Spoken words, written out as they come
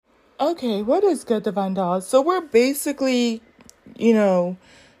Okay, what is good, Divine Dolls? So we're basically,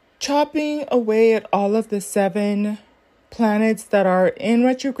 chopping away at all of the 7 planets that are in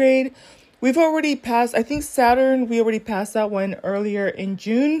retrograde. We've already passed, I think Saturn, we already passed that one earlier in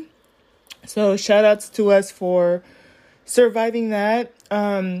June. So shout outs to us for surviving that.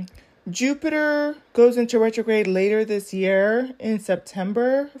 Jupiter goes into retrograde later this year in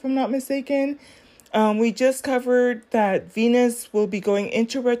September, if I'm not mistaken. We just covered that Venus will be going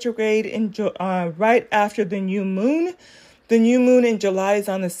into retrograde right after the new moon. The new moon in July is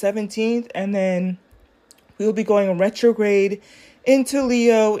on the 17th, and then we'll be going retrograde into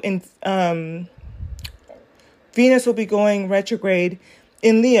Leo. Venus will be going retrograde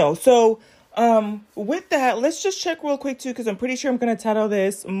in Leo. So with that, let's just check real quick too, because I'm pretty sure I'm going to title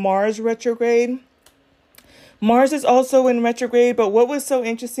this Mars retrograde. Mars is also in retrograde, but what was so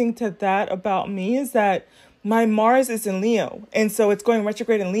interesting to that about me is that my Mars is in Leo, and so it's going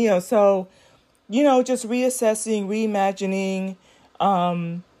retrograde in Leo. So, just reassessing, reimagining,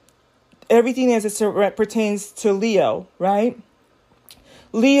 everything as it pertains to Leo, right?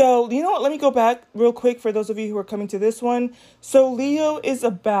 Leo, you know what? Let me go back real quick for those of you who are coming to this one. So Leo is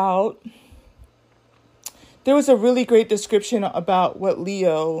about, there was a really great description about what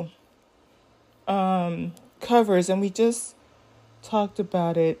Leo covers, and we just talked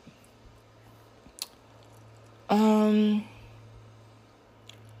about it.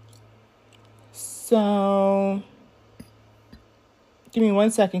 So give me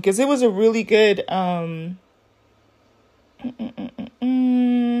 1 second, because it was a really good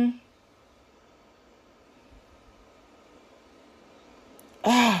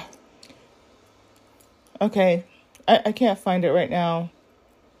okay, I can't find it right now.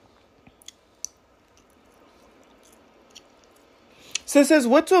 So it says,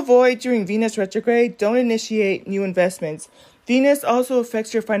 what to avoid during Venus retrograde? Don't initiate new investments. Venus also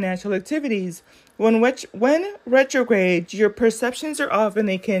affects your financial activities. When retrograde, your perceptions are off and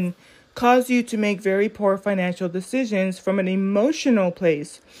they can cause you to make very poor financial decisions from an emotional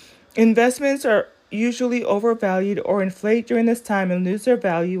place. Investments are usually overvalued or inflate during this time and lose their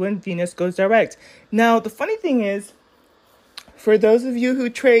value when Venus goes direct. Now, the funny thing is, for those of you who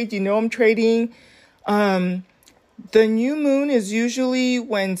trade, I'm trading. The new moon is usually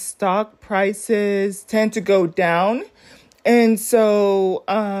when stock prices tend to go down. And so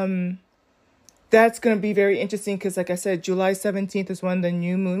that's going to be very interesting because, like I said, July 17th is when the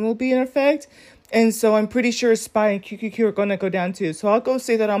new moon will be in effect. And so I'm pretty sure SPY and QQQ are going to go down too. So I'll go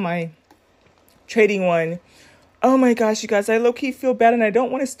say that on my trading one. Oh my gosh, you guys, I low-key feel bad and I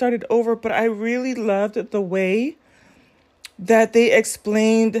don't want to start it over, but I really loved the way that they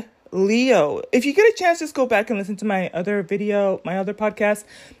explained Leo. If you get a chance, just go back and listen to my other podcast.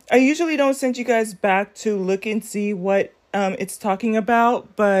 I usually don't send you guys back to look and see what it's talking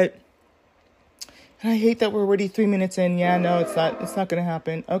about, but I hate that we're already 3 minutes in. Yeah, no, it's not going to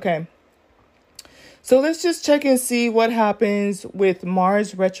happen. Okay. So let's just check and see what happens with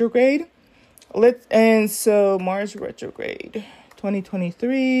Mars retrograde. Mars retrograde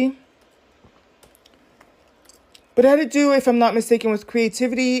 2023. But it had to do, if I'm not mistaken, with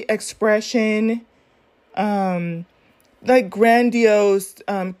creativity, expression, like grandiose,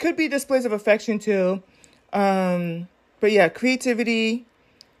 could be displays of affection too. But yeah, creativity,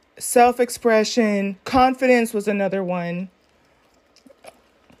 self-expression, confidence was another one.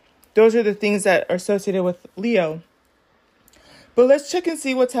 Those are the things that are associated with Leo. But let's check and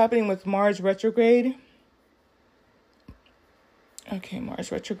see what's happening with Mars retrograde. Okay,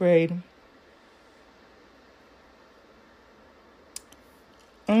 Mars retrograde.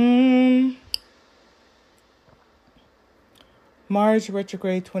 Mars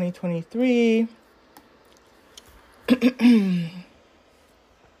retrograde 2023.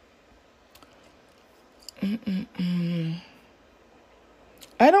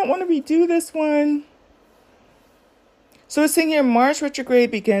 I don't want to redo this one. So it's saying here Mars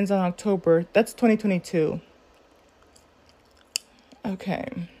retrograde begins on October. That's 2022.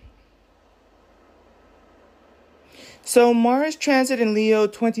 Okay. So Mars transit in Leo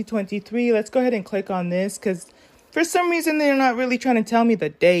 2023. Let's go ahead and click on this because for some reason they're not really trying to tell me the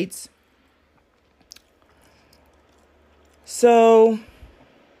dates. So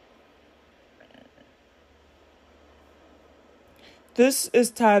this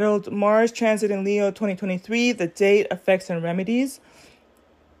is titled Mars Transit in Leo 2023, the date, effects, and remedies.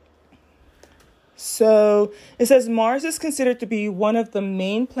 So it says Mars is considered to be one of the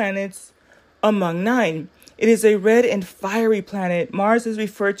main planets among 9. It is a red and fiery planet. Mars is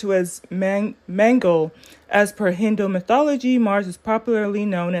referred to as Mangal. As per Hindu mythology, Mars is popularly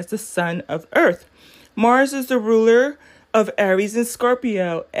known as the son of Earth. Mars is the ruler of Aries and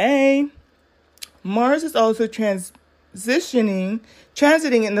Scorpio. Mars is also transiting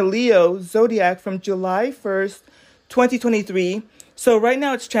in the Leo zodiac from July 1st, 2023. So right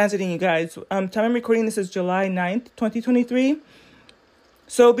now it's transiting, you guys. Time I'm recording this is July 9th, 2023.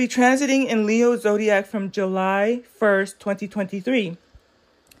 So it'll be transiting in Leo zodiac from July 1st, 2023.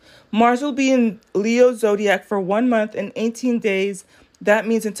 Mars will be in Leo zodiac for 1 month and 18 days. That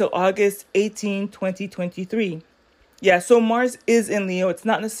means until August 18, 2023. Yeah, so Mars is in Leo. It's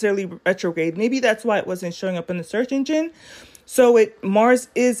not necessarily retrograde. Maybe that's why it wasn't showing up in the search engine. So Mars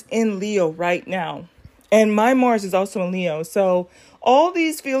is in Leo right now. And my Mars is also in Leo. So all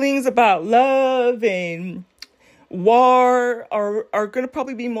these feelings about love and war are going to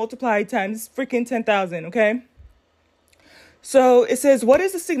probably be multiplied times freaking 10,000, okay? So it says, what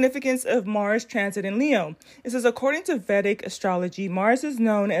is the significance of Mars transit in Leo? It says, according to Vedic astrology, Mars is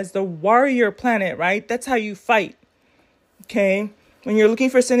known as the warrior planet, right? That's how you fight, okay? When you're looking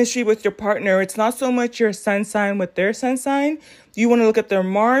for synastry with your partner, it's not so much your sun sign with their sun sign. You want to look at their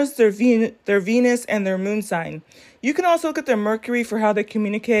Mars, their Venus, and their moon sign. You can also look at their Mercury for how they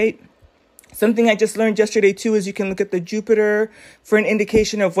communicate. Something I just learned yesterday, too, is you can look at the Jupiter for an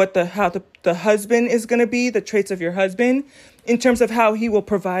indication of what how the husband is going to be, the traits of your husband, in terms of how he will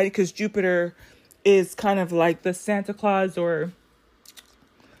provide, because Jupiter is kind of like the Santa Claus or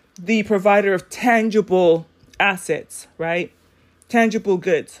the provider of tangible assets, right? Tangible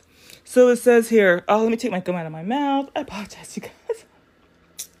goods. So it says here, let me take my gum out of my mouth. I apologize, you guys.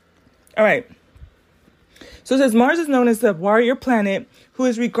 All right. So it says Mars is known as the warrior planet, who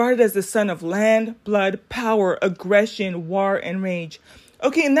is regarded as the son of land, blood, power, aggression, war, and rage.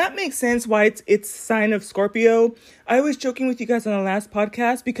 Okay, and that makes sense why it's sign of Scorpio. I was joking with you guys on the last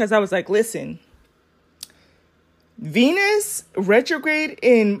podcast because I was like, listen, Venus retrograde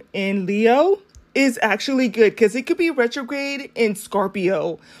in Leo is actually good because it could be retrograde in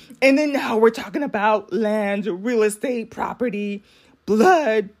Scorpio. And then now we're talking about land, real estate, property,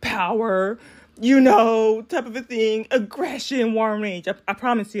 blood, power, type of a thing, aggression, war, and rage. I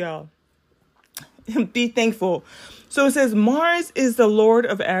promise y'all. Be thankful. So it says Mars is the Lord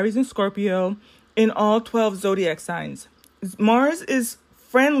of Aries and Scorpio in all 12 zodiac signs. Mars is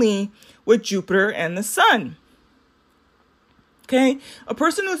friendly with Jupiter and the Sun. Okay? A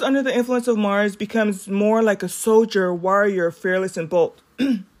person who's under the influence of Mars becomes more like a soldier, warrior, fearless, and bold.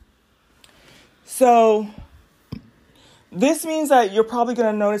 So this means that you're probably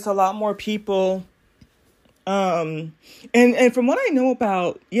going to notice a lot more people. And from what I know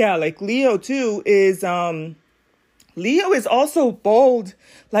about, like Leo too is, Leo is also bold,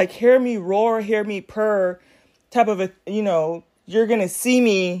 like hear me roar, hear me purr type of you're going to see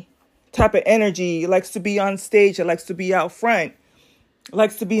me type of energy. It likes to be on stage. It likes to be out front. It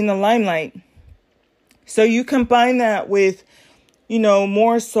likes to be in the limelight. So you combine that with,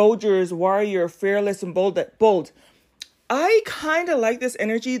 more soldiers, warrior, fearless, and bold. I kind of like this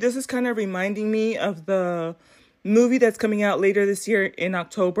energy. This is kind of reminding me of the movie that's coming out later this year in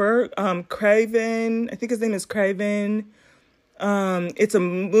October. Craven, I think his name is Craven. It's a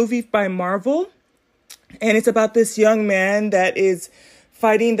movie by Marvel. And it's about this young man that is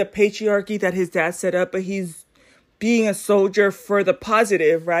fighting the patriarchy that his dad set up, but he's being a soldier for the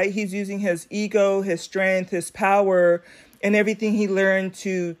positive, right? He's using his ego, his strength, his power, and everything he learned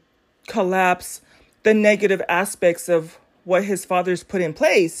to collapse the negative aspects of what his father's put in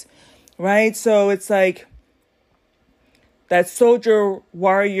place, right? So it's like that soldier,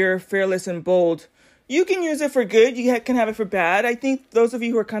 warrior, fearless, and bold. You can use it for good. You can have it for bad. I think those of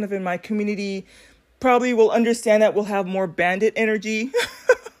you who are kind of in my community probably will understand that we'll have more bandit energy,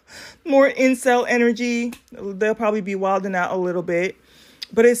 more incel energy. They'll probably be wilding out a little bit.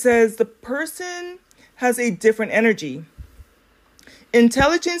 But it says the person has a different energy.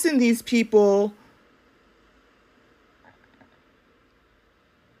 Intelligence in these people.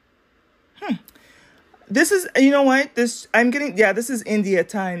 This is, this is India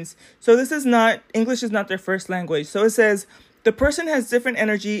times. So this is not, English is not their first language. So it says the person has different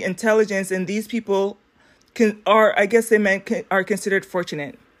energy, intelligence, and these people are considered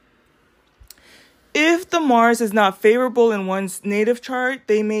fortunate. If the Mars is not favorable in one's native chart,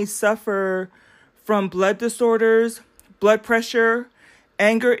 they may suffer from blood disorders, blood pressure,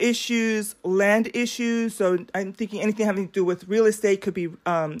 anger issues, land issues. So I'm thinking anything having to do with real estate could be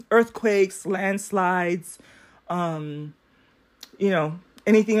earthquakes, landslides, anything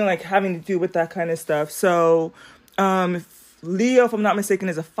like having to do with that kind of stuff. So Leo, if I'm not mistaken,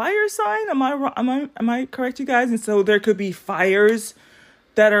 is a fire sign. Am I correct, you guys? And so there could be fires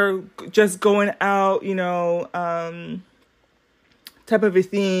that are just going out, type of a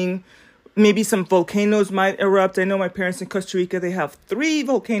thing. Maybe some volcanoes might erupt. I know my parents in Costa Rica, they have 3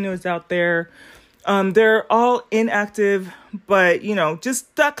 volcanoes out there. They're all inactive, but,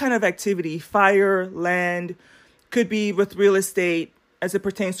 just that kind of activity, fire, land, could be with real estate. As it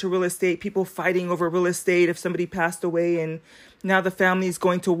pertains to real estate, people fighting over real estate. If somebody passed away and now the family is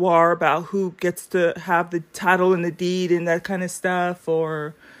going to war about who gets to have the title and the deed and that kind of stuff.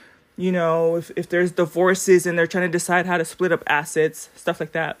 Or, if there's divorces and they're trying to decide how to split up assets, stuff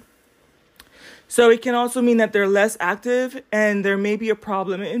like that. So it can also mean that they're less active and there may be a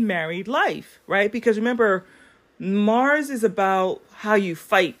problem in married life, right? Because remember, Mars is about how you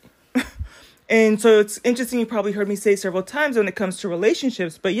fight. And so it's interesting, you probably heard me say several times when it comes to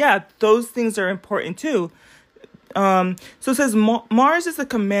relationships, but yeah, those things are important too. So it says Mars is a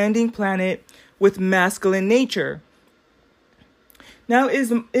commanding planet with masculine nature. Now,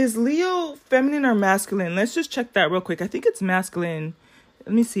 is Leo feminine or masculine? Let's just check that real quick. I think it's masculine.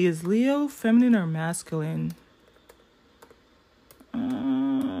 Let me see. Is Leo feminine or masculine?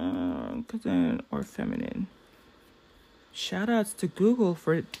 Or feminine? Shout outs to Google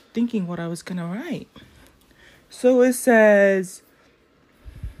for thinking what I was going to write. So it says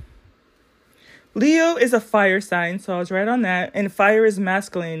Leo is a fire sign. So I was right on that. And fire is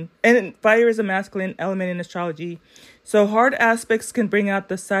masculine. And fire is a masculine element in astrology. So hard aspects can bring out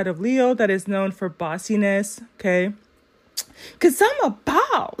the side of Leo that is known for bossiness. Okay. Because I'm a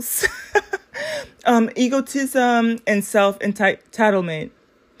boss. Egotism and self-entitlement.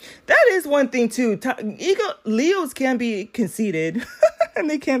 That is one thing too. Leos can be conceited and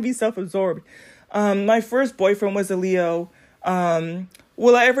they can be self-absorbed. My first boyfriend was a Leo.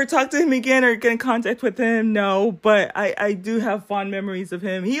 Will I ever talk to him again or get in contact with him? No, but I do have fond memories of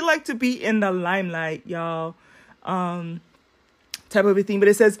him. He liked to be in the limelight, y'all. Type of a thing. But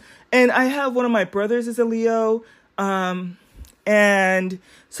it says, and I have one of my brothers is a Leo. And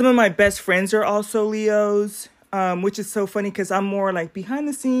some of my best friends are also Leos, which is so funny because I'm more like behind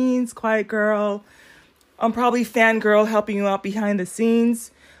the scenes, quiet girl. I'm probably fangirl helping you out behind the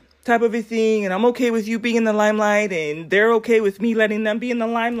scenes type of a thing. And I'm okay with you being in the limelight and they're okay with me letting them be in the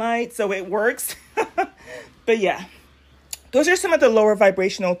limelight. So it works. But yeah, those are some of the lower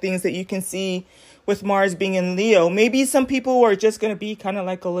vibrational things that you can see with Mars being in Leo. Maybe some people are just going to be kind of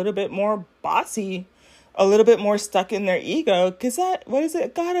like a little bit more bossy, a little bit more stuck in their ego. Because what is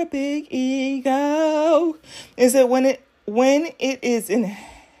it? Got a big ego. Is it when it is in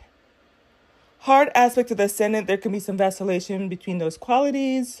hard aspect of the ascendant, there can be some vacillation between those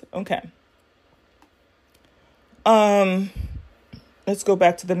qualities. Okay. Let's go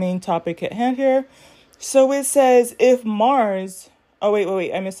back to the main topic at hand here. So it says if Mars,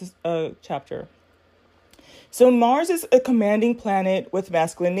 I missed a chapter. So Mars is a commanding planet with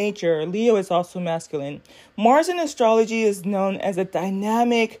masculine nature. Leo is also masculine. Mars in astrology is known as a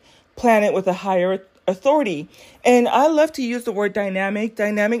dynamic planet with a higher authority. And I love to use the word dynamic.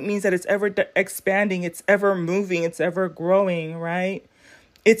 Dynamic means that it's ever expanding, it's ever moving, it's ever growing, right?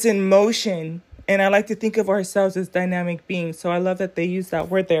 It's in motion. And I like to think of ourselves as dynamic beings. So I love that they use that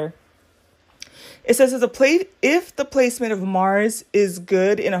word there. It says if the placement of Mars is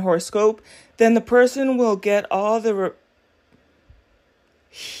good in a horoscope, then the person will get all the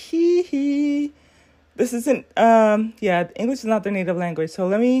This isn't English is not their native language.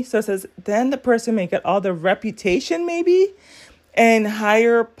 So it says then the person may get all the reputation maybe and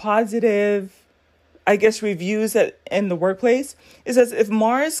higher positive, I guess, reviews in the workplace. It says if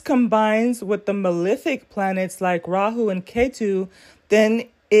Mars combines with the malefic planets like Rahu and Ketu, then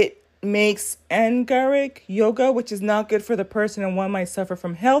it makes angaric yoga, which is not good for the person, and one might suffer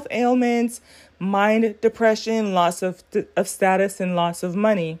from health ailments, mind depression, loss of status, and loss of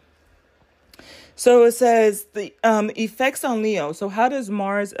money. So it says the effects on Leo. So how does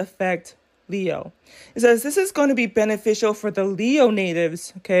Mars affect Leo? It says this is going to be beneficial for the Leo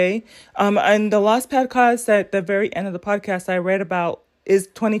natives. Okay. And the last podcast at the very end of the podcast I read about, is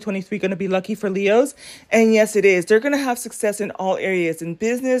 2023 going to be lucky for Leos? And yes, it is. They're going to have success in all areas, in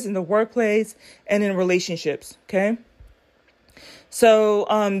business, in the workplace, and in relationships. Okay. So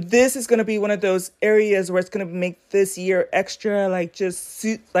this is going to be one of those areas where it's going to make this year extra,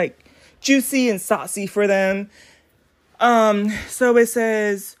 juicy and saucy for them. So it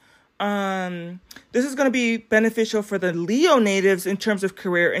says, this is going to be beneficial for the Leo natives in terms of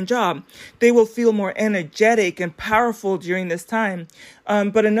career and job. They will feel more energetic and powerful during this time.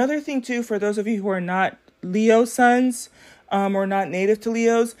 But another thing too, for those of you who are not Leo suns, or not native to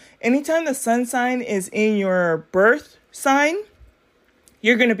Leos, anytime the sun sign is in your birth sign,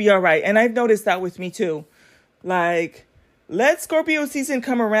 you're going to be all right. And I've noticed that with me too. Like, let Scorpio season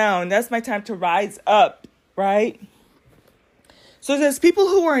come around. That's my time to rise up, right? So it says people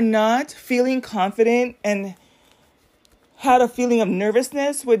who are not feeling confident and had a feeling of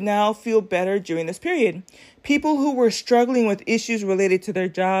nervousness would now feel better during this period. People who were struggling with issues related to their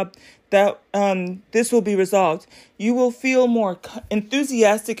job, that this will be resolved. You will feel more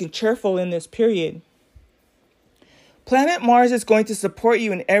enthusiastic and cheerful in this period. Planet Mars is going to support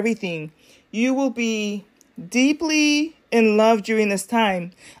you in everything. You will be deeply in love during this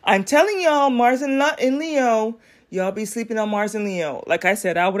time. I'm telling y'all, Mars in Leo, y'all be sleeping on Mars and Leo. Like I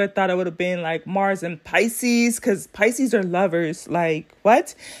said, I would have thought it would have been like Mars and Pisces, because Pisces are lovers. Like,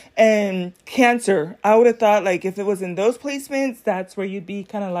 what? And Cancer. I would have thought, like, if it was in those placements, that's where you'd be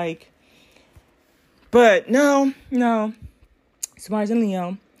kind of like. But no. It's Mars and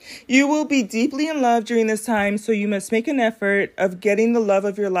Leo. You will be deeply in love during this time, so you must make an effort of getting the love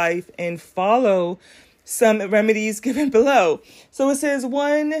of your life and follow some remedies given below. So it says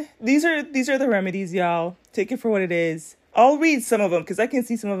these are the remedies, y'all. Take it for what it is. I'll read some of them because I can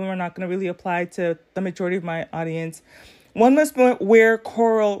see some of them are not going to really apply to the majority of my audience. One must wear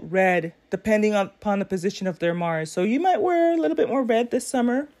coral red, depending upon the position of their Mars. So you might wear a little bit more red this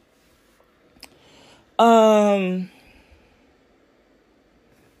summer.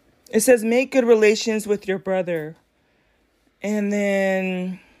 It says make good relations with your brother. And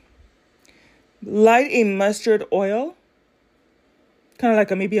then light a mustard oil. Kind of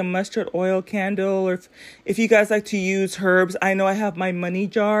like maybe a mustard oil candle. Or if you guys like to use herbs. I know I have my money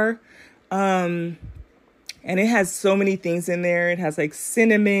jar. And it has so many things in there. It has like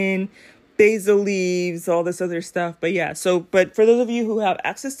cinnamon, basil leaves, all this other stuff. But yeah, but for those of you who have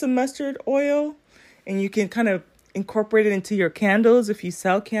access to mustard oil, and you can kind of incorporate it into your candles if you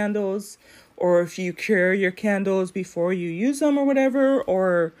sell candles, or if you cure your candles before you use them or whatever,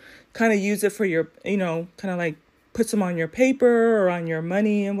 or kind of use it for your, kind of like put some on your paper or on your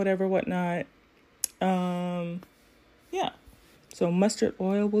money and whatever, whatnot. Yeah. So mustard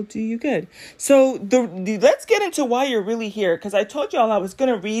oil will do you good. So let's get into why you're really here. Because I told y'all I was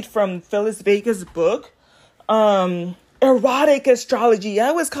going to read from Phyllis Vega's book, Erotic Astrology.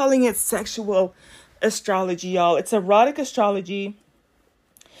 I was calling it sexual astrology, y'all. It's erotic astrology.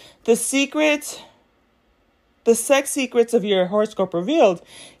 The sex secrets of your horoscope revealed.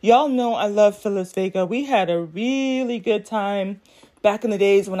 Y'all know I love Phyllis Vega. We had a really good time back in the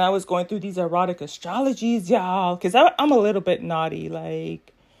days when I was going through these erotic astrologies, y'all. Because I'm a little bit naughty.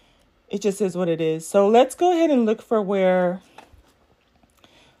 Like, it just is what it is. So let's go ahead and look for where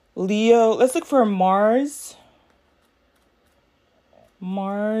let's look for Mars.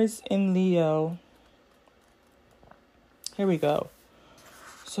 Mars in Leo. Here we go.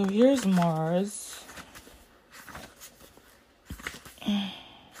 So here's Mars.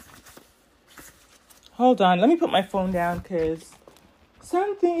 Hold on. Let me put my phone down because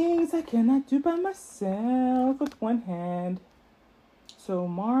some things I cannot do by myself with one hand. So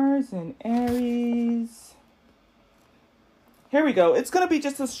Mars and Aries. Here we go. It's going to be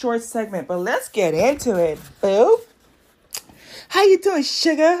just a short segment, but let's get into it. Boo. How you doing,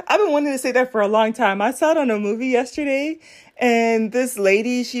 sugar? I've been wanting to say that for a long time. I saw it on a movie yesterday, and this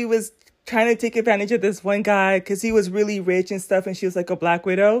lady, she was trying to take advantage of this one guy because he was really rich and stuff, and she was like a black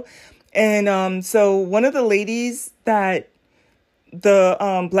widow. And so one of the ladies that the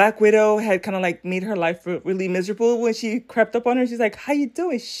black widow had kind of like made her life really miserable, when she crept up on her, she's like, how you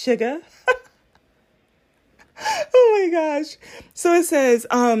doing, sugar? Oh my gosh. So it says,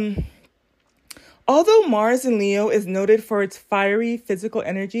 although Mars in Leo is noted for its fiery physical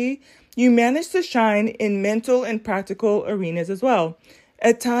energy, you manage to shine in mental and practical arenas as well.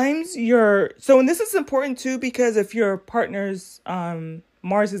 At times, and this is important too, because if your partner's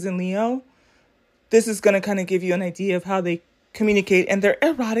Mars is in Leo, this is going to kind of give you an idea of how they communicate and their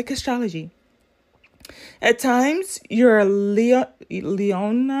erotic astrology. At times, you're leonine,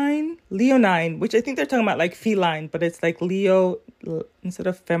 which I think they're talking about like feline, but it's like Leo, instead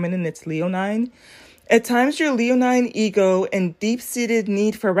of feminine, it's leonine. At times, your leonine ego and deep-seated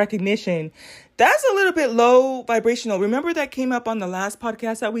need for recognition, that's a little bit low vibrational. Remember that came up on the last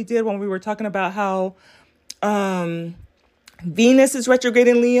podcast that we did when we were talking about how Venus is retrograde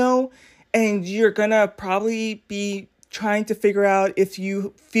in Leo, and you're going to probably be trying to figure out if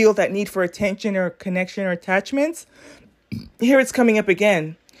you feel that need for attention or connection or attachments. Here it's coming up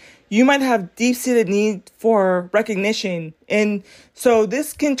again. You might have deep-seated need for recognition. And so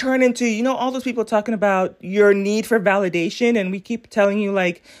this can turn into, all those people talking about your need for validation. And we keep telling you,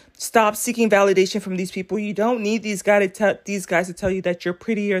 like, stop seeking validation from these people. You don't need these guys to tell you that you're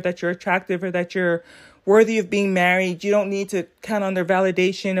pretty or that you're attractive or that you're worthy of being married. You don't need to count on their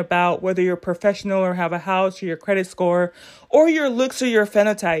validation about whether you're professional or have a house or your credit score or your looks or your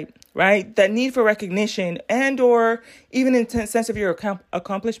phenotype. right? That need for recognition and or even in sense of your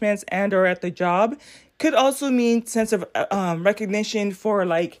accomplishments and or at the job could also mean sense of recognition for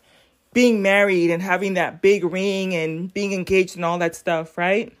like being married and having that big ring and being engaged and all that stuff,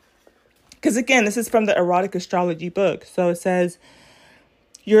 right? Because again, this is from the erotic astrology book. So it says,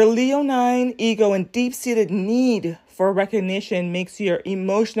 your leonine ego and deep-seated need for recognition makes your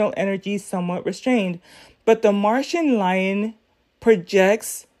emotional energy somewhat restrained. But the Martian lion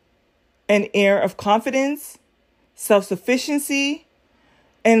projects an air of confidence, self-sufficiency,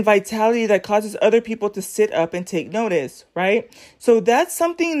 and vitality that causes other people to sit up and take notice, right? So that's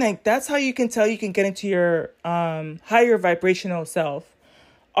something like, that's how you can tell you can get into your higher vibrational self.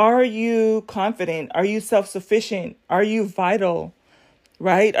 Are you confident? Are you self-sufficient? Are you vital?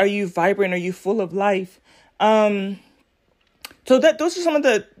 Right? Are you vibrant? Are you full of life? So those are some of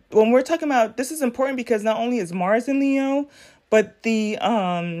the, when we're talking about, this is important because not only is Mars in Leo, but the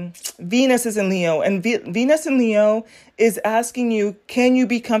Venus is in Leo. And Venus in Leo is asking you, can you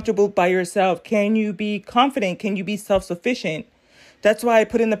be comfortable by yourself? Can you be confident? Can you be self-sufficient? That's why I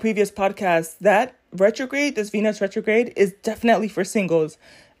put in the previous podcast that retrograde, this Venus retrograde, is definitely for singles.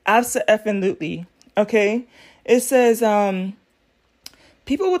 Absolutely. Okay? It says,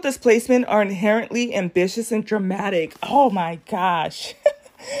 people with this placement are inherently ambitious and dramatic. Oh my gosh.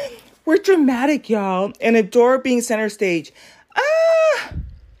 We're dramatic, y'all, and adore being center stage.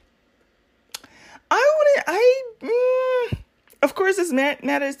 Of course, this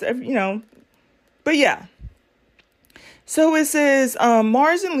matters, but yeah. So it says,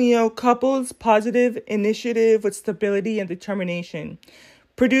 Mars and Leo couples positive initiative with stability and determination,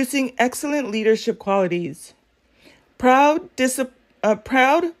 producing excellent leadership qualities. Proud,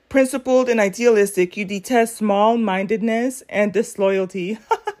 principled, and idealistic, you detest small-mindedness and disloyalty.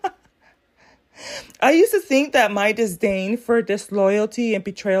 I used to think that my disdain for disloyalty and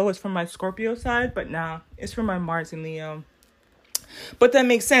betrayal was from my Scorpio side, but nah, it's from my Mars and Leo. But that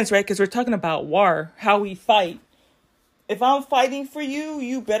makes sense, right? Because we're talking about war, how we fight. If I'm fighting for you,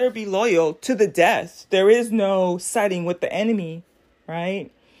 you better be loyal to the death. There is no siding with the enemy, right?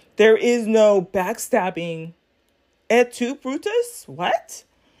 There is no backstabbing. Et tu, Brutus? What?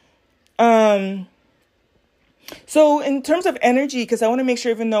 So in terms of energy, because I want to make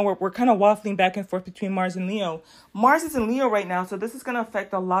sure, even though we're kind of waffling back and forth between Mars and Leo, Mars is in Leo right now, so this is going to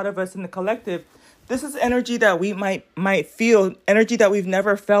affect a lot of us in the collective. This is energy that we might feel, energy that we've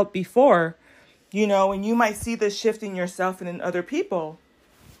never felt before, and you might see this shift in yourself and in other people.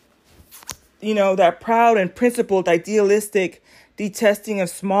 That proud and principled, idealistic, detesting of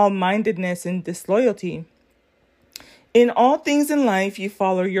small-mindedness and disloyalty. In all things in life, you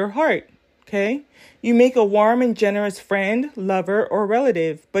follow your heart, okay? You make a warm and generous friend, lover, or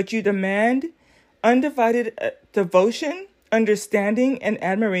relative, but you demand undivided devotion, understanding, and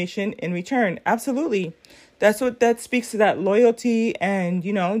admiration in return. Absolutely. That's what that speaks to, that loyalty and,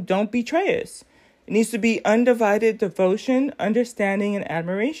 don't betray us. It needs to be undivided devotion, understanding, and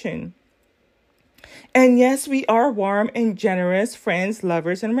admiration. And yes, we are warm and generous friends,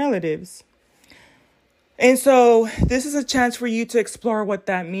 lovers, and relatives. And so this is a chance for you to explore what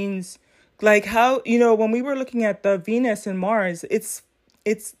that means. Like how, when we were looking at the Venus and Mars, it's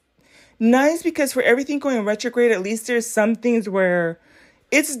nice because for everything going retrograde, at least there's some things where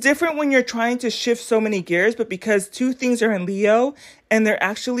it's different when you're trying to shift so many gears, but because two things are in Leo and they're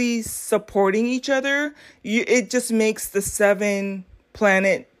actually supporting each other, it just makes the 7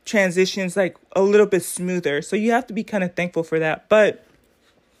 planet transitions like a little bit smoother. So you have to be kind of thankful for that. But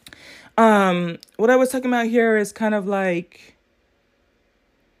what I was talking about here is kind of like,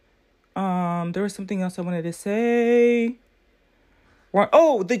 there was something else I wanted to say.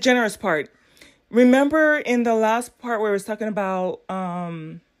 Oh, the generous part. Remember in the last part where I was talking about,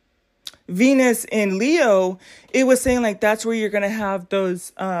 Venus in Leo, it was saying like, that's where you're going to have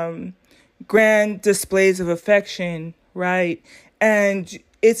those, grand displays of affection, right? And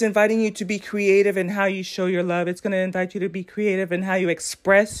it's inviting you to be creative in how you show your love. It's going to invite you to be creative in how you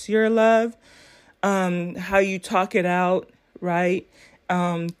express your love, how you talk it out, right?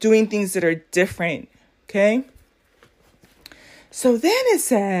 Doing things that are different, okay? So then it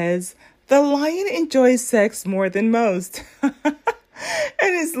says, the lion enjoys sex more than most. And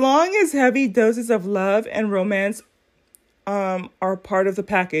as long as heavy doses of love and romance are part of the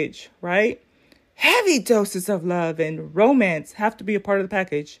package, right? Heavy doses of love and romance have to be a part of the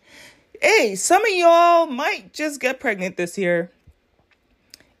package. Hey, some of y'all might just get pregnant this year.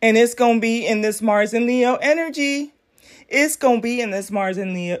 And it's going to be in this Mars and Leo energy. It's going to be in this Mars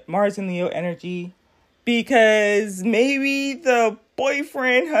and Leo energy. Because maybe the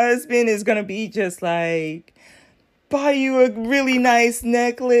boyfriend, husband is going to be just like, buy you a really nice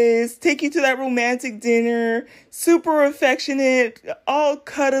necklace, take you to that romantic dinner, super affectionate, all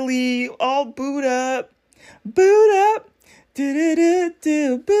cuddly, all boot up, do,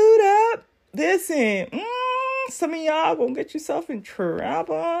 boot up. Listen, some of y'all gonna get yourself in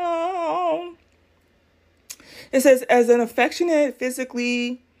trouble. It says, as an affectionate,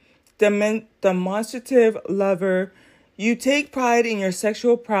 physically demonstrative lover, you take pride in your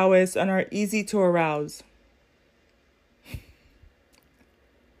sexual prowess and are easy to arouse.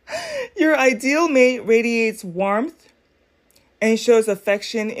 Your ideal mate radiates warmth and shows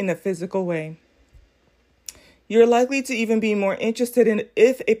affection in a physical way. You're likely to even be more interested in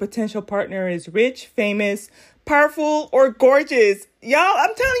if a potential partner is rich, famous, powerful, or gorgeous. Y'all,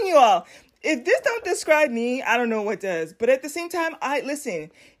 I'm telling you all, if this don't describe me, I don't know what does. But at the same time,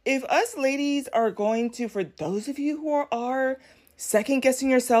 listen, if us ladies are going to, for those of you who are second guessing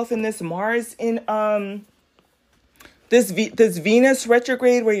yourself in this Mars in this Venus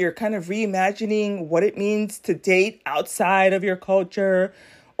retrograde, where you're kind of reimagining what it means to date outside of your culture,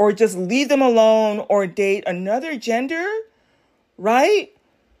 or just leave them alone, or date another gender, right?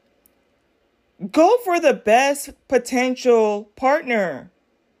 Go for the best potential partner.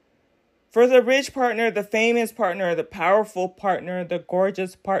 For the rich partner, the famous partner, the powerful partner, the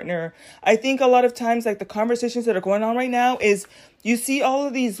gorgeous partner. I think a lot of times, like the conversations that are going on right now is you see all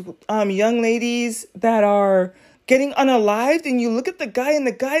of these young ladies that are getting unalived, and you look at the guy, and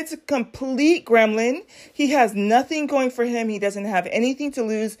the guy's a complete gremlin. He has nothing going for him. He doesn't have anything to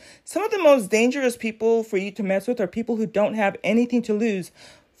lose. Some of the most dangerous people for you to mess with are people who don't have anything to lose.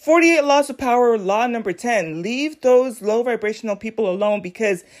 48 laws of power, law number 10. Leave those low vibrational people alone,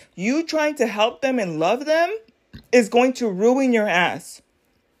 because you trying to help them and love them is going to ruin your ass.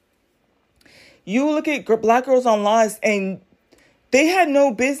 You look at Black girls on Lost, and they had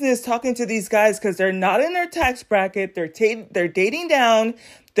no business talking to these guys because they're not in their tax bracket. They're dating down.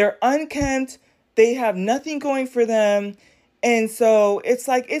 They're unkempt. They have nothing going for them. And so it's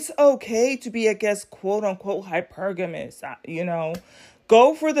like, it's okay to be, I guess, quote unquote, hypergamous, you know.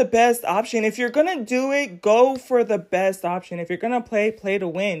 Go for the best option. If you're going to do it, go for the best option. If you're going to play to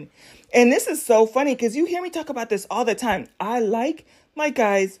win. And this is so funny because you hear me talk about this all the time. I like my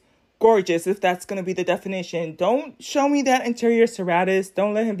guys gorgeous, if that's going to be the definition. Don't show me that interior serratus.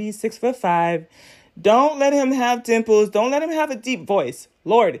 Don't let him be 6'5". Don't let him have dimples. Don't let him have a deep voice.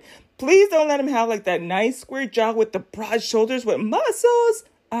 Lord, please don't let him have like that nice square jaw with the broad shoulders with muscles.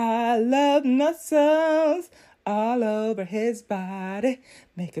 I love muscles all over his body.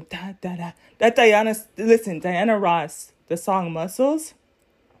 Make him da da da. That Diana Ross, the song Muscles.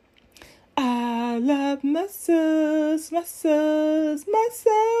 I love muscles, muscles,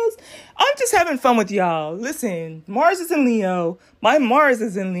 muscles. I'm just having fun with y'all. Listen, Mars is in Leo. My Mars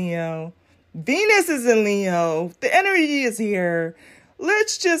is in Leo. Venus is in Leo. The energy is here.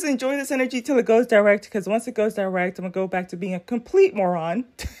 Let's just enjoy this energy till it goes direct, because once it goes direct, I'm going to go back to being a complete moron.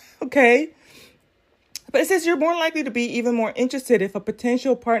 Okay? But it says you're more likely to be even more interested if a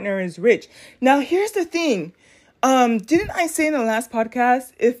potential partner is rich. Now, here's the thing. Didn't I say in the last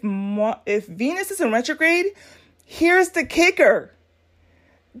podcast, if Venus is in retrograde, here's the kicker.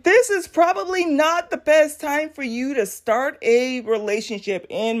 This is probably not the best time for you to start a relationship,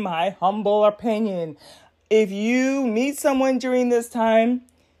 in my humble opinion. If you meet someone during this time,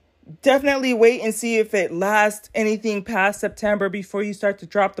 definitely wait and see if it lasts anything past September before you start to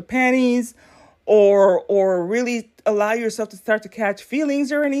drop the panties, or really allow yourself to start to catch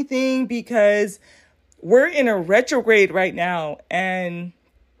feelings or anything, because we're in a retrograde right now. And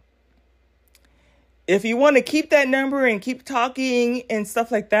if you want to keep that number and keep talking and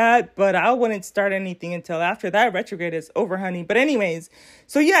stuff like that, but I wouldn't start anything until after that retrograde is over, honey. But anyways,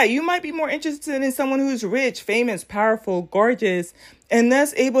 so yeah, you might be more interested in someone who's rich, famous, powerful, gorgeous, and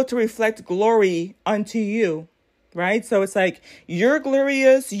thus able to reflect glory unto you, right? So it's like, you're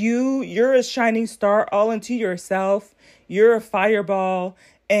glorious, you're a shining star all into yourself, you're a fireball,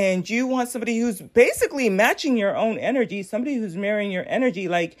 and you want somebody who's basically matching your own energy, somebody who's mirroring your energy.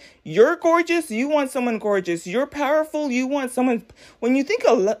 Like, you're gorgeous, you want someone gorgeous. You're powerful, you want someone... When you think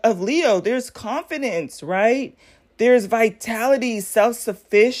of Leo, there's confidence, right? There's vitality,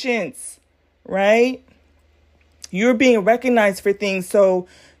 self-sufficiency, right? You're being recognized for things. So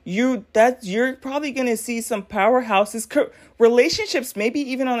you're probably going to see some powerhouses, relationships, maybe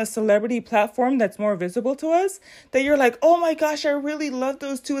even on a celebrity platform that's more visible to us, that you're like, oh my gosh, I really love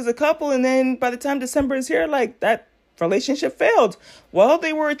those two as a couple. And then by the time December is here, like, that relationship failed. Well,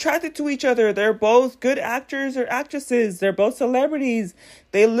 they were attracted to each other. They're both good actors or actresses. They're both celebrities.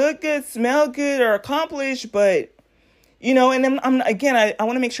 They look good, smell good, or accomplished, but, you know, and I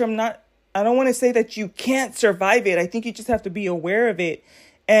want to make sure I'm not I don't want to say that you can't survive it. I think you just have to be aware of it.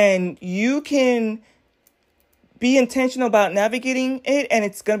 And you can be intentional about navigating it, and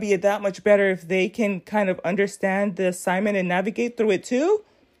it's going to be that much better if they can kind of understand the assignment and navigate through it too.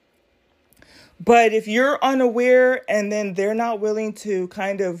 But if you're unaware and then they're not willing to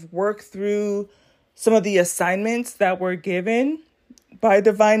kind of work through some of the assignments that were given by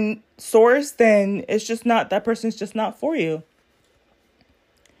divine source, then it's just not, that person's just not for you.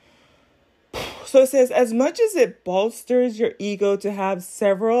 So it says, as much as it bolsters your ego to have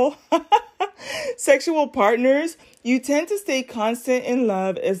several sexual partners, you tend to stay constant in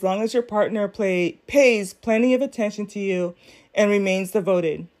love as long as your partner pays plenty of attention to you and remains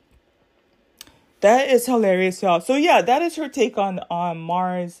devoted. That is hilarious, y'all. So yeah, that is her take on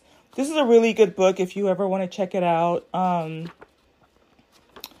Mars. This is a really good book if you ever want to check it out. Let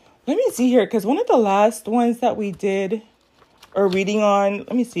me see here, because one of the last ones that we did or reading on,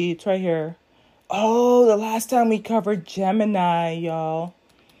 let me see, it's right here. Oh, the last time we covered Gemini, y'all.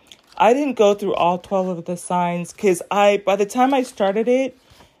 I didn't go through all 12 of the signs because by the time I started it,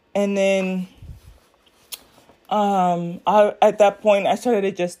 and then at that point I started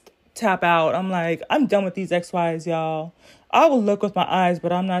to just tap out. I'm like, I'm done with these XYs, y'all. I will look with my eyes,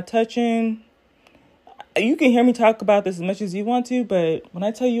 but I'm not touching. You can hear me talk about this as much as you want to, but when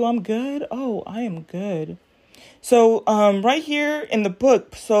I tell you I'm good, oh, I am good. So right here in the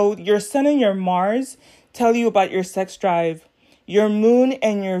book, so your Sun and your Mars tell you about your sex drive. Your Moon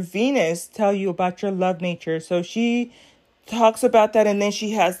and your Venus tell you about your love nature. So she talks about that, and then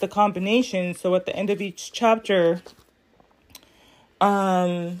she has the combination. So at the end of each chapter,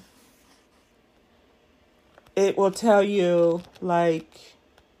 it will tell you, like,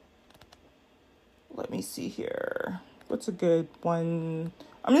 let me see here. What's a good one?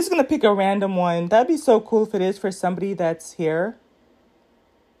 I'm just going to pick a random one. That'd be so cool if it is for somebody that's here.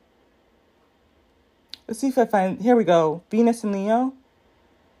 Let's see if I find, here we go. Venus and Leo.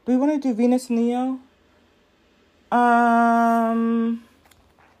 Do we want to do Venus and Leo?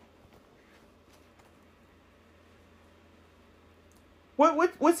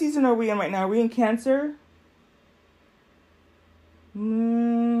 What season are we in right now? Are we in Cancer?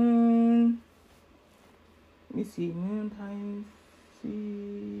 Moon. Let me see. Moon,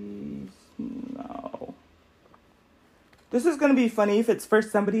 Pisces. No. This is going to be funny if it's for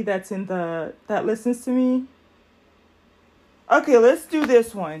somebody that's that listens to me. Okay, let's do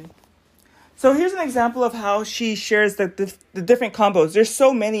this one. So here's an example of how she shares the different combos. There's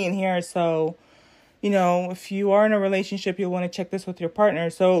so many in here. So, if you are in a relationship, you'll want to check this with your partner.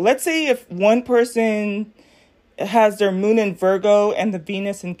 So let's say if one person has their Moon in Virgo and the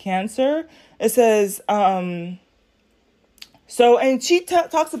Venus in Cancer, it says, and she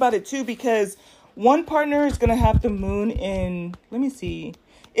talks about it too, because one partner is going to have the Moon in, let me see.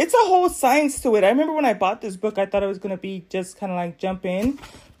 It's a whole science to it. I remember when I bought this book, I thought it was going to be just kind of like jump in,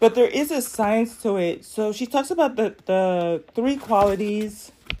 but there is a science to it. So she talks about the 3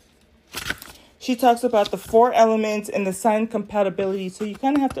 qualities. She talks about the 4 elements and the sign compatibility. So you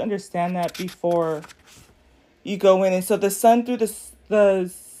kind of have to understand that before you go in. And so the sun through the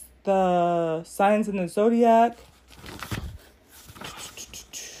signs in the zodiac.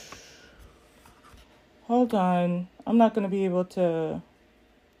 Hold on. I'm not going to be able to.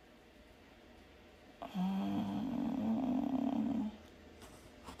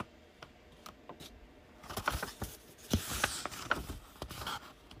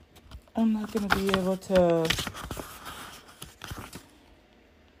 I'm not going to be able to.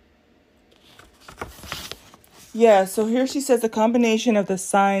 Yeah, so here she says the combination of the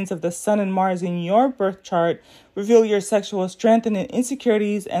signs of the Sun and Mars in your birth chart reveal your sexual strength and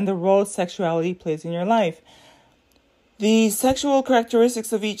insecurities and the role sexuality plays in your life. The sexual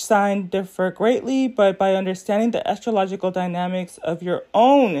characteristics of each sign differ greatly, but by understanding the astrological dynamics of your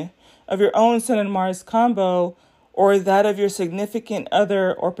own Sun and Mars combo, or that of your significant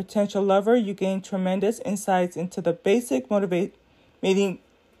other or potential lover, you gain tremendous insights into the basic motivating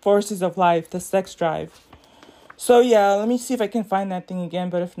forces of life, the sex drive. So yeah, let me see if I can find that thing again,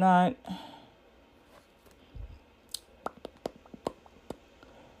 but if not,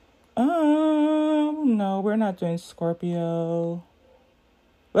 no, we're not doing Scorpio.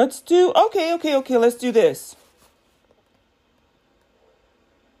 Let's do, okay, let's do this.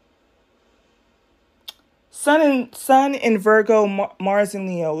 Sun in Virgo, Mars in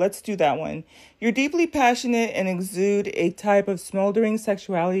Leo. Let's do that one. You're deeply passionate and exude a type of smoldering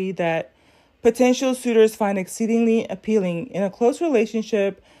sexuality that potential suitors find exceedingly appealing. In a close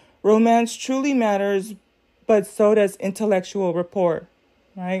relationship, romance truly matters, but so does intellectual rapport,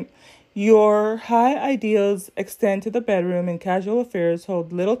 right? Your high ideals extend to the bedroom, and casual affairs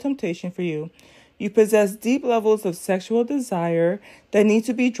hold little temptation for you. You possess deep levels of sexual desire that need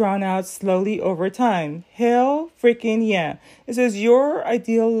to be drawn out slowly over time. Hell freaking yeah. It says your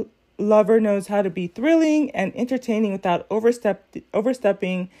ideal lover knows how to be thrilling and entertaining without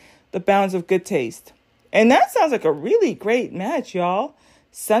overstepping the bounds of good taste. And that sounds like a really great match, y'all.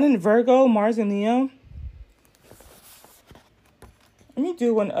 Sun in Virgo, Mars in Leo. Let me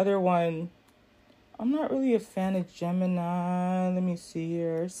do one other one. I'm not really a fan of Gemini. Let me see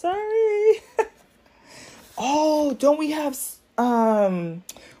here. Sorry. Oh, don't we have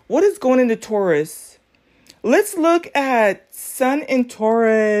what is going into Taurus? Let's look at Sun in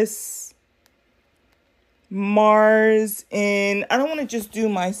Taurus, Mars in, I don't want to just do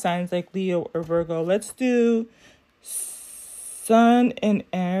my signs like Leo or Virgo. Let's do Sun in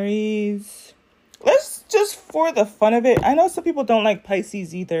Aries. Let's just, for the fun of it, I know some people don't like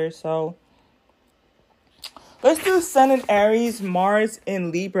Pisces either, so let's do Sun in Aries, Mars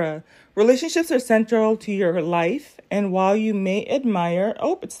in Libra. Relationships are central to your life, and while you may admire,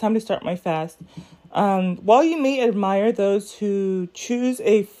 it's time to start my fast. While you may admire those who choose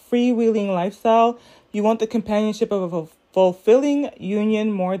a freewheeling lifestyle, you want the companionship of a fulfilling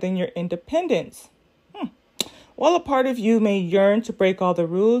union more than your independence. While a part of you may yearn to break all the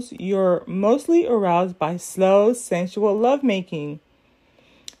rules, you're mostly aroused by slow, sensual lovemaking.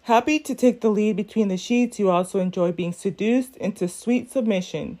 Happy to take the lead between the sheets, you also enjoy being seduced into sweet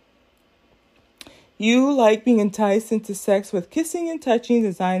submission. You like being enticed into sex with kissing and touching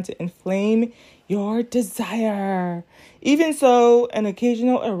designed to inflame your desire. Even so, an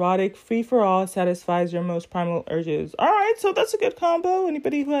occasional erotic free-for-all satisfies your most primal urges. All right, so that's a good combo.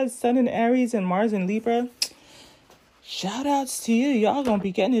 Anybody who has Sun in Aries and Mars in Libra, shout outs to you. Y'all gonna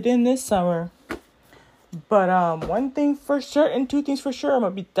be getting it in this summer. But one thing for certain, two things for sure. I'm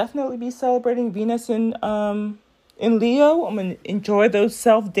gonna definitely be celebrating Venus in Leo. I'm gonna enjoy those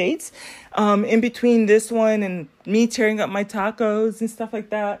self dates. In between this one and me tearing up my tacos and stuff like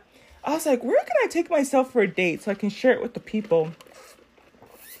that, I was like, where can I take myself for a date so I can share it with the people?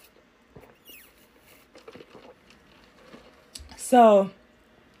 So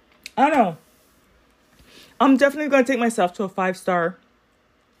I don't know. I'm definitely gonna take myself to a 5-star.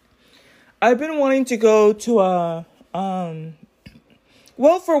 I've been wanting to go to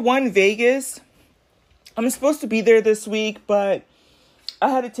for one, Vegas. I'm supposed to be there this week, but I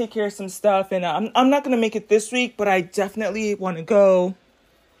had to take care of some stuff, and I'm not going to make it this week, but I definitely want to go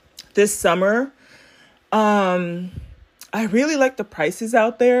this summer. I really like the prices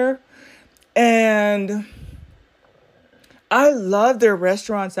out there, and I love their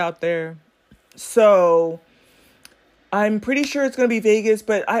restaurants out there. So I'm pretty sure it's going to be Vegas,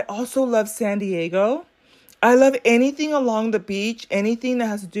 but I also love San Diego. I love anything along the beach, anything that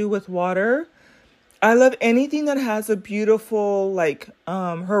has to do with water. I love anything that has a beautiful,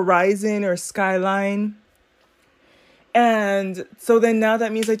 horizon or skyline. And so then now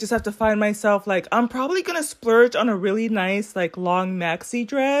that means I just have to find myself, I'm probably going to splurge on a really nice, long maxi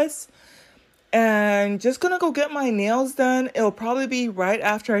dress. And just going to go get my nails done. It'll probably be right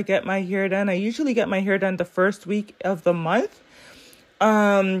after I get my hair done. I usually get my hair done the first week of the month.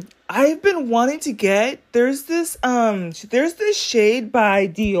 I've been wanting to get, there's this shade by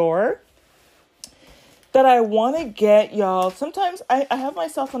Dior that I want to get, y'all. Sometimes I have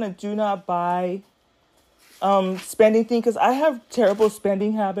myself on a do not buy spending thing because I have terrible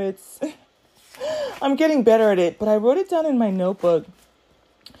spending habits. I'm getting better at it, but I wrote it down in my notebook.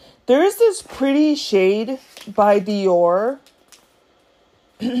 There is this pretty shade by Dior,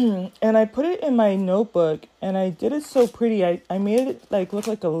 and I put it in my notebook, and I did it so pretty. I made it look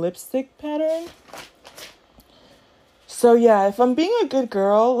like a lipstick pattern. So yeah, if I'm being a good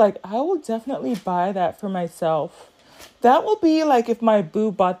girl, I will definitely buy that for myself. That will be if my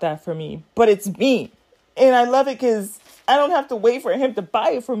boo bought that for me, but it's me. And I love it because I don't have to wait for him to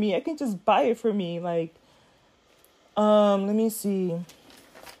buy it for me. I can just buy it for me. Let me see.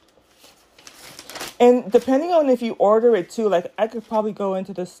 And depending on if you order it too, I could probably go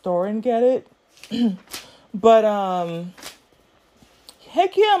into the store and get it. But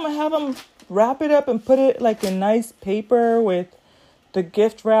heck yeah, I'm gonna have them wrap it up and put it in nice paper with the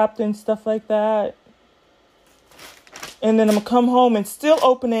gift wrapped and stuff like that. And then I'm gonna come home and still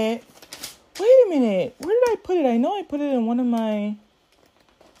open it. Wait a minute, where did I put it? I know I put it in one of my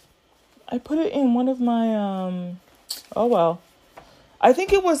I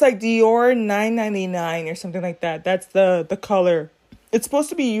think it was Dior $9.99 or something like that. That's the color. It's supposed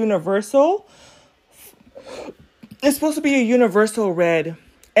to be universal. It's supposed to be a universal red.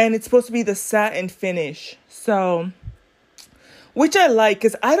 And it's supposed to be the satin finish. So which I like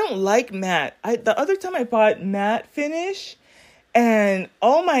because I don't like matte. The other time I bought matte finish, and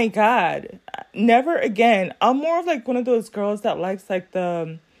oh my God, never again. I'm more of like one of those girls that likes like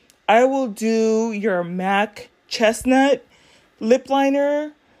I will do your MAC chestnut lip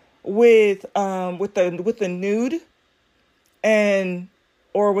liner with the nude and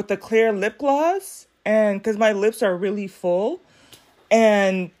or with the clear lip gloss, and because my lips are really full,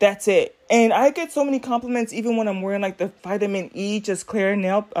 and that's it. And I get so many compliments even when I'm wearing like the vitamin E just clear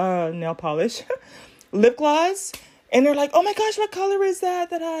nail polish lip gloss, and they're like, oh my gosh, what color is that,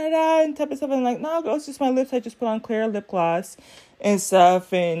 da, da, da, and type of stuff. And I'm like, no girl, it's just my lips. I just put on clear lip gloss and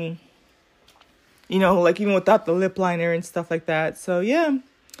stuff, and like even without the lip liner and stuff like that. So yeah,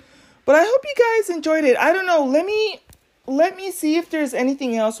 but I hope you guys enjoyed it. I don't know, let me see if there's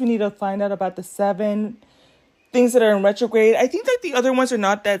anything else we need to find out about the 7 things that are in retrograde. I think like the other ones are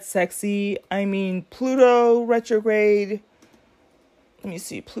not that sexy. I mean, Pluto retrograde. Let me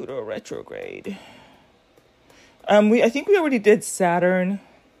see, Pluto retrograde. I think we already did Saturn.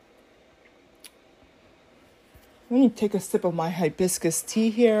 Let me take a sip of my hibiscus tea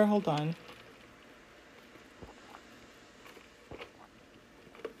here. Hold on.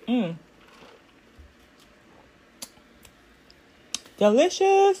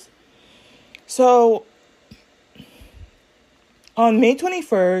 Delicious. So, on May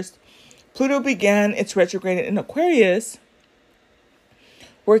 21st, Pluto began its retrograde in Aquarius,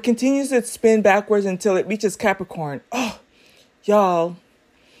 where it continues its spin backwards until it reaches Capricorn. Oh, y'all,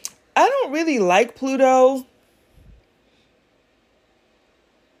 I don't really like Pluto.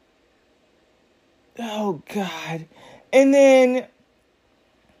 Oh, God. And then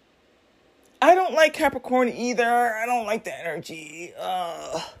I don't like Capricorn either. I don't like the energy.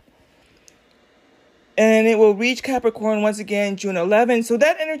 And it will reach Capricorn once again June 11th. So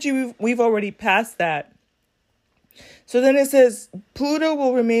that energy, we've already passed that. So then it says Pluto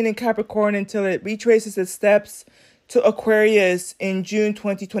will remain in Capricorn until it retraces its steps to Aquarius in June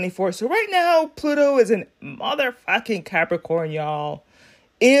 2024. So right now, Pluto is in motherfucking Capricorn, y'all.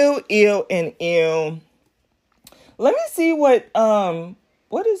 Ew, ew, and ew. Let me see what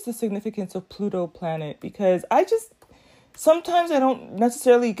is the significance of Pluto planet? Because sometimes I don't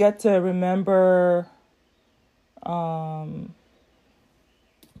necessarily get to remember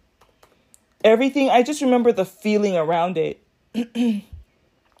everything. I just remember the feeling around it.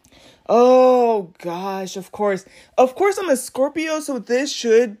 Oh gosh, of course I'm a Scorpio, so this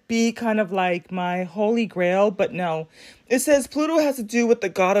should be kind of like my holy grail, but no. It says Pluto has to do with the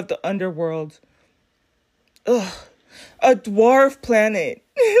god of the underworld. Ugh. A dwarf planet.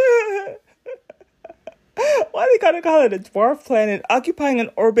 Why they gotta call it a dwarf planet? Occupying an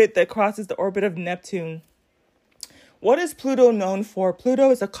orbit that crosses the orbit of Neptune. What is Pluto known for? Pluto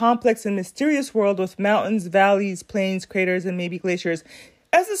is a complex and mysterious world with mountains, valleys, plains, craters, and maybe glaciers.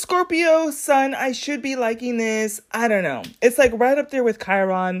 As a Scorpio sun, I should be liking this. I don't know. It's like right up there with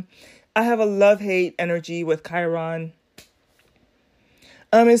Chiron. I have a love-hate energy with Chiron.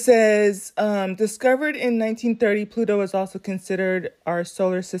 It says, discovered in 1930, Pluto is also considered our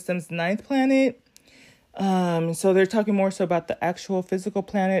solar system's 9th planet. So they're talking more so about the actual physical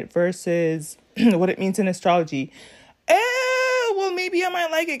planet versus what it means in astrology. Well, maybe I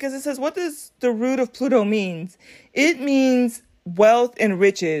might like it because it says, what does the root of Pluto means? It means wealth and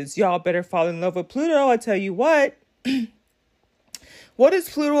riches. Y'all better fall in love with Pluto. I tell you what. What is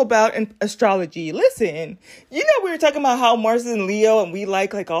Pluto about in astrology? Listen, we were talking about how Mars is in Leo and we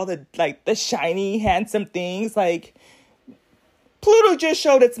like all the shiny, handsome things. Like, Pluto just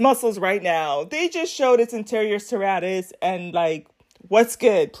showed its muscles right now. They just showed its interior serratus and what's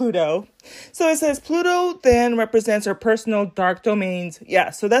good, Pluto? So it says Pluto then represents our personal dark domains.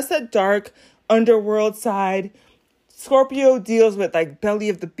 Yeah, so that's that dark underworld side. Scorpio deals with belly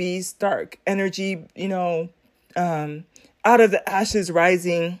of the beast, dark energy, out of the ashes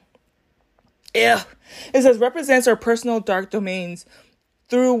rising. Yeah. It says represents our personal dark domains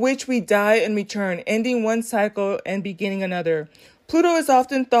through which we die and return, ending one cycle and beginning another. Pluto is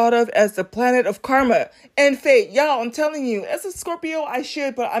often thought of as the planet of karma and fate. Y'all, I'm telling you, as a Scorpio, I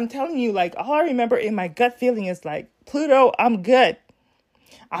should, but I'm telling you, all I remember in my gut feeling is Pluto, I'm good.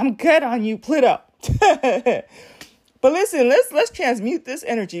 I'm good on you, Pluto. But listen, let's transmute this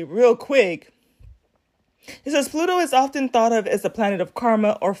energy real quick. It says Pluto is often thought of as the planet of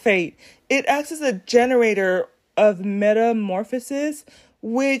karma or fate. It acts as a generator of metamorphosis,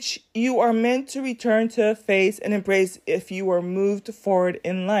 which you are meant to return to face and embrace if you are moved forward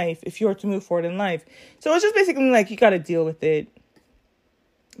in life. If you are to move forward in life. So it's just basically you got to deal with it.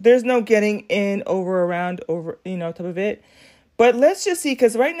 There's no getting in, over, around, over, type of it. But let's just see,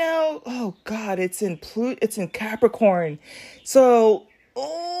 because right now, oh God, it's in Capricorn. So,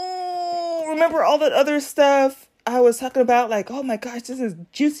 oh, remember all that other stuff I was talking about? Like, oh my gosh, this is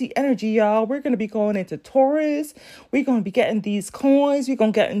juicy energy, y'all. We're going to be going into Taurus. We're going to be getting these coins. We're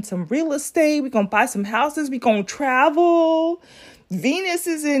going to get in some real estate. We're going to buy some houses. We're going to travel. Venus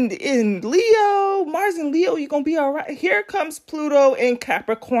is in Leo. Mars in Leo. You're going to be all right. Here comes Pluto in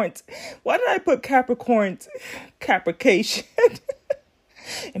Capricorn. Why did I put Capricorn? Caprication.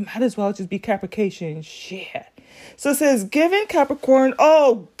 It might as well just be Caprication. Shit. So it says, given Capricorn.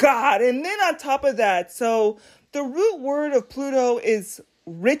 Oh, God. And then on top of that, so the root word of Pluto is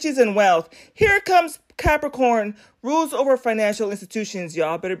riches and wealth. Here comes Capricorn, rules over financial institutions.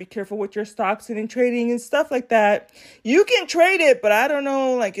 Y'all better be careful with your stocks and in trading and stuff like that. You can trade it, but I don't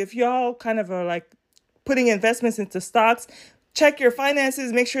know, like if y'all kind of are like putting investments into stocks, check your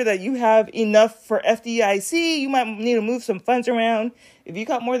finances, make sure that you have enough for FDIC. You might need to move some funds around. If you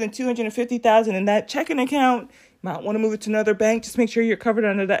got more than $250,000 in that checking account, you might want to move it to another bank. Just make sure you're covered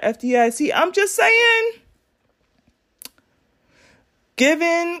under the FDIC. I'm just saying.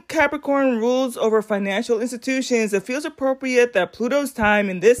 Given Capricorn rules over financial institutions, it feels appropriate that Pluto's time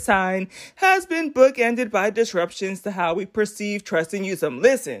in this sign has been bookended by disruptions to how we perceive, trust, and use them.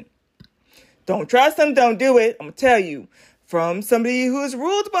 Listen, don't trust them, don't do it. I'm going to tell you, from somebody who is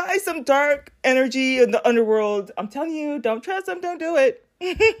ruled by some dark energy in the underworld, I'm telling you, don't trust them, don't do it.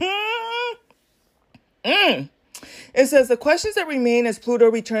 It says the questions that remain as Pluto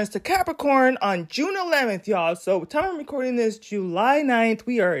returns to Capricorn on June 11th, y'all. So time I'm recording this, July 9th,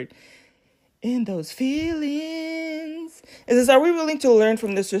 we are in those feelings. It says, are we willing to learn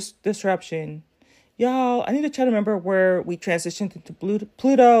from this disruption? Y'all, I need to try to remember where we transitioned into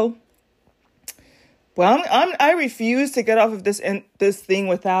Pluto. Well, I refuse to get off of this thing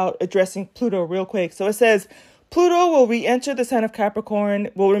without addressing Pluto real quick. So it says, Pluto will re-enter the sign of Capricorn,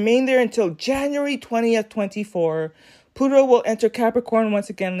 will remain there until January 20th, 24. Pluto will enter Capricorn once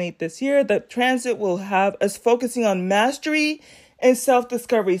again late this year. The transit will have us focusing on mastery and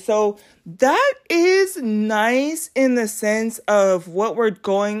self-discovery. So that is nice in the sense of what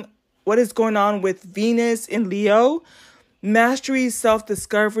is going on with Venus in Leo. Mastery,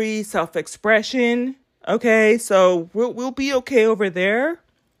 self-discovery, self-expression. Okay, so we'll be okay over there.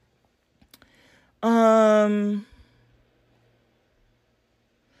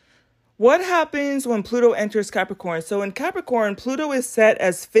 What happens when Pluto enters Capricorn? So in Capricorn, Pluto is set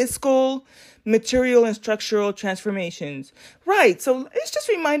as fiscal, material, and structural transformations. Right. So it's just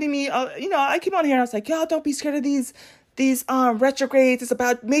reminding me, I came on here and I was like, y'all don't be scared of these retrogrades. It's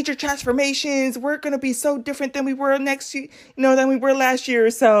about major transformations. We're going to be so different than we were than we were last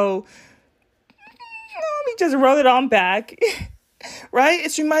year. So let me just roll it on back. Right.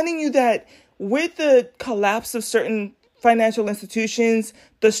 It's reminding you that with the collapse of certain financial institutions,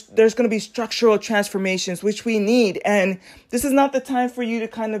 there's going to be structural transformations, which we need. And this is not the time for you to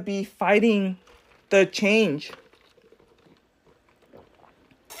kind of be fighting the change.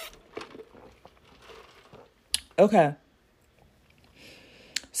 Okay.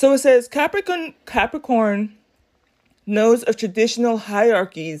 So it says Capricorn knows of traditional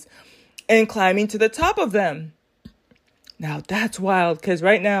hierarchies and climbing to the top of them. Now that's wild, because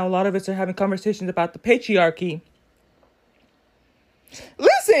right now a lot of us are having conversations about the patriarchy.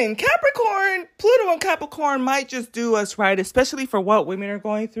 Listen, Pluto and Capricorn might just do us right, especially for what women are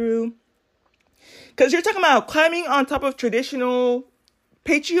going through. Because you're talking about climbing on top of traditional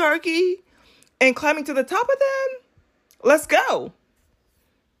patriarchy and climbing to the top of them. Let's go.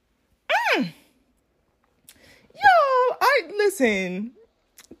 Listen.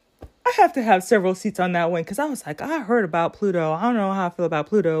 I have to have several seats on that one because I was like, I heard about Pluto. I don't know how I feel about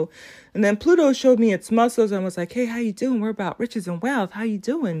Pluto. And then Pluto showed me its muscles and was like, hey, how you doing? We're about riches and wealth. How you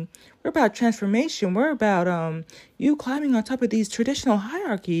doing? We're about transformation. We're about you climbing on top of these traditional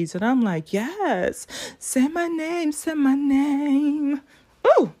hierarchies. And I'm like, yes, say my name, say my name.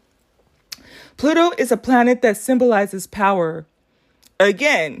 Ooh. Pluto is a planet that symbolizes power.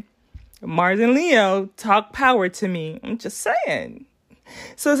 Again, Mars and Leo talk power to me. I'm just saying.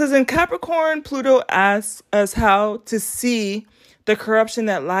 So it says in Capricorn, Pluto asks us how to see the corruption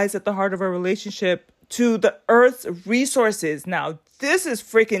that lies at the heart of our relationship to the Earth's resources. Now, this is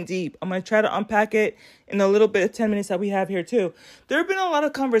freaking deep. I'm going to try to unpack it in a little bit of 10 minutes that we have here too. There have been a lot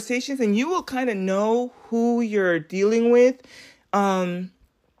of conversations and you will kind of know who you're dealing with.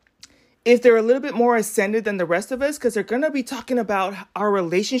 If they're a little bit more ascended than the rest of us, because they're going to be talking about our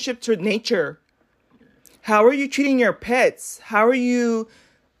relationship to nature. How are you treating your pets? How are you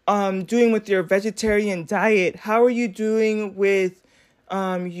doing with your vegetarian diet? How are you doing with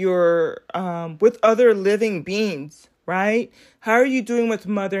with other living beings, right? How are you doing with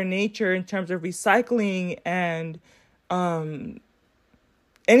Mother Nature in terms of recycling and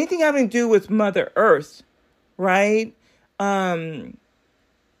anything having to do with Mother Earth, right?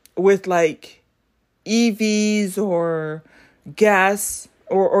 With like EVs or gas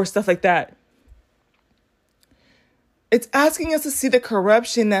or stuff like that. It's asking us to see the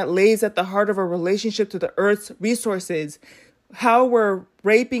corruption that lays at the heart of our relationship to the Earth's resources, how we're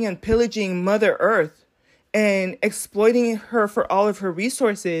raping and pillaging Mother Earth and exploiting her for all of her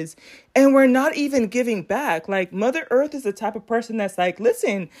resources. And we're not even giving back. Like, Mother Earth is the type of person that's like,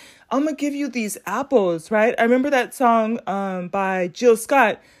 listen, I'm going to give you these apples, right? I remember that song by Jill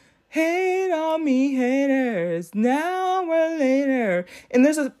Scott, hate on me, haters, now we're later. And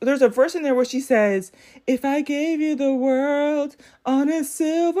there's a verse in there where she says, if I gave you the world on a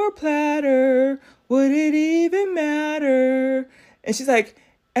silver platter, would it even matter? And she's like,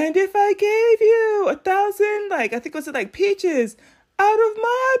 and if I gave you 1,000, like, I think it was like peaches out of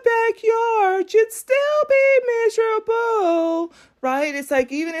my backyard, you'd still be miserable, right? It's like,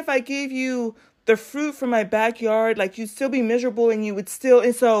 even if I gave you the fruit from my backyard, like, you'd still be miserable and you would still,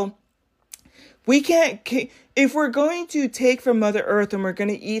 and so we can't, if we're going to take from Mother Earth and we're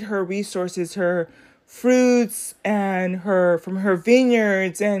going to eat her resources, her fruits and from her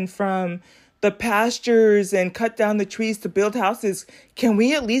vineyards and from the pastures and cut down the trees to build houses, can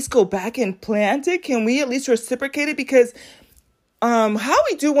we at least go back and plant it? Can we at least reciprocate it? Because how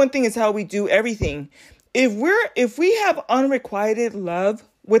we do one thing is how we do everything. If we have unrequited love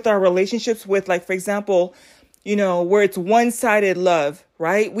with our relationships with, like, for example, where it's one-sided love,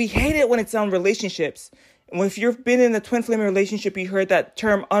 right? We hate it when it's on relationships. And if you've been in a twin flame relationship, you heard that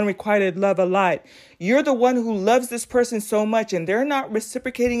term unrequited love a lot. You're the one who loves this person so much and they're not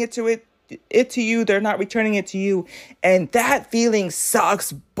reciprocating it to you. They're not returning it to you. And that feeling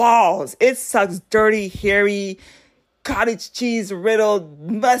sucks balls. It sucks dirty, hairy, cottage cheese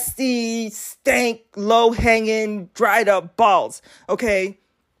riddled, musty, stank, low hanging, dried up balls. Okay.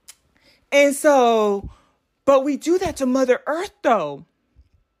 And so, but we do that to Mother Earth, though.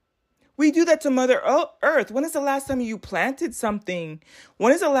 We do that to Mother Earth. When is the last time you planted something?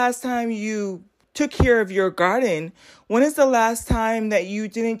 When is the last time you took care of your garden? When is the last time that you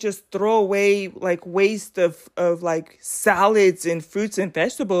didn't just throw away like waste of like salads and fruits and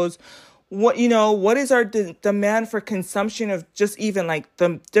vegetables? What is our demand for consumption of just even like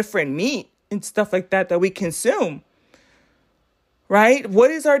the different meat and stuff like that we consume? Right? What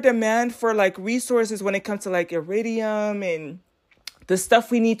is our demand for like resources when it comes to like iridium and the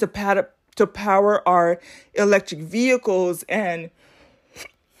stuff we need to power our electric vehicles and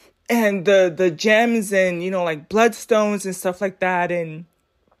the gems and, like bloodstones and stuff like that, and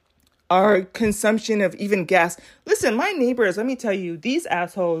our consumption of even gas. Listen, my neighbors, let me tell you, these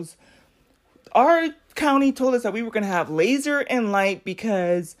assholes, our county told us that we were going to have laser and light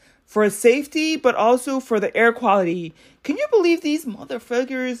because for safety, but also for the air quality. Can you believe these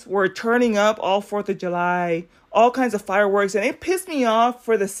motherfuckers were turning up all 4th of July, all kinds of fireworks? And it pissed me off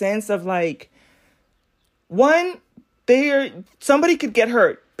for the sense of like, one, somebody could get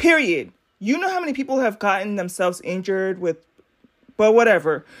hurt, period. You know how many people have gotten themselves injured but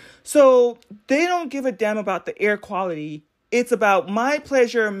whatever. So they don't give a damn about the air quality. It's about my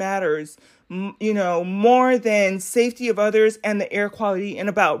pleasure matters, more than safety of others and the air quality, and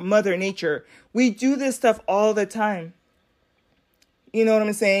about Mother Nature. We do this stuff all the time. You know what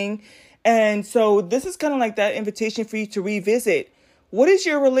I'm saying? And so this is kind of like that invitation for you to revisit. What is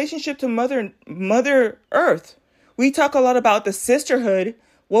your relationship to Mother Earth? We talk a lot about the sisterhood.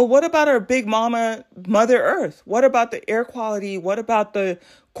 Well, what about our big mama, Mother Earth? What about the air quality? What about the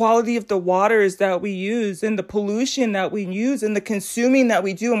quality of the waters that we use and the pollution that we use and the consuming that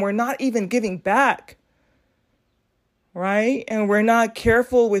we do? And we're not even giving back, right? And we're not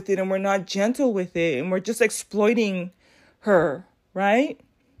careful with it and we're not gentle with it. And we're just exploiting her, right?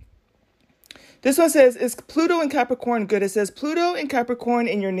 This one says, is Pluto in Capricorn good? It says, Pluto in Capricorn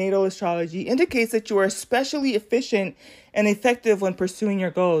in your natal astrology indicates that you are especially efficient and effective when pursuing your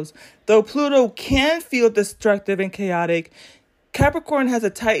goals. Though Pluto can feel destructive and chaotic, Capricorn has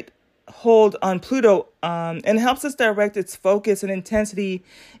a tight hold on Pluto and helps us direct its focus and intensity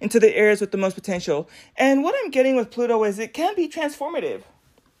into the areas with the most potential. And what I'm getting with Pluto is it can be transformative,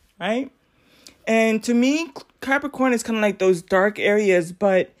 right? And to me, Capricorn is kind of like those dark areas,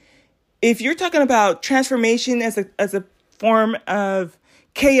 but if you're talking about transformation as a form of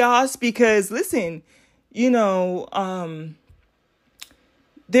chaos, because listen,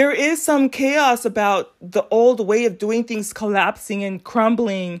 there is some chaos about the old way of doing things collapsing and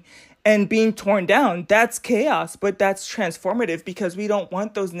crumbling and being torn down. That's chaos, but that's transformative because we don't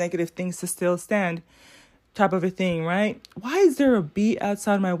want those negative things to still stand. type of a thing, right? Why is there a bee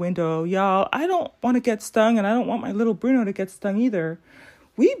outside my window? Y'all, I don't want to get stung, and I don't want my little Bruno to get stung either.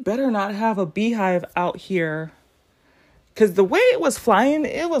 We better not have a beehive out here. Because the way it was flying,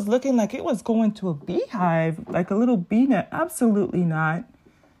 it was looking like it was going to a beehive, like a little bee net. Absolutely not.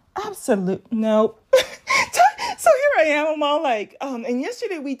 Nope. So here I am. I'm all like, and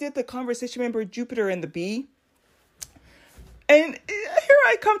yesterday we did the conversation, remember Jupiter and the bee? And here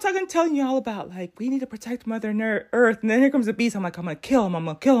I come telling you all about, like, we need to protect Mother Earth. And then here comes the beast. I'm like, I'm going to kill him. I'm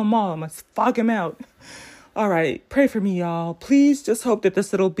going to kill them all. I'm going to fog him out. All right. Pray for me, y'all. Please just hope that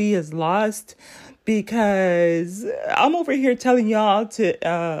this little bee is lost, because I'm over here telling y'all to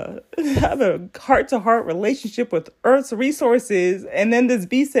have a heart-to-heart relationship with Earth's resources. And then this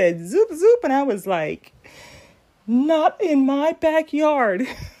bee said, zoop, zoop. And I was like, not in my backyard.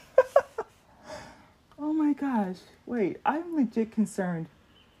 Oh, my gosh. Wait, I'm legit concerned.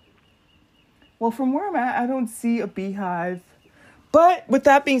 Well, from where I'm at, I don't see a beehive. But with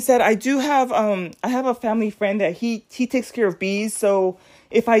that being said, I do have I have a family friend that he takes care of bees. So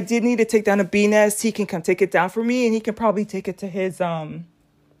if I did need to take down a bee nest, he can come take it down for me, and he can probably take it to his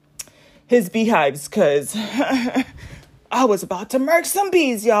beehives, because I was about to murk some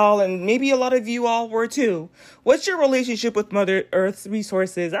bees, y'all, and maybe a lot of you all were too. What's your relationship with Mother Earth's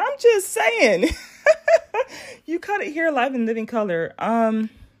resources? I'm just saying. You caught it here live in living color.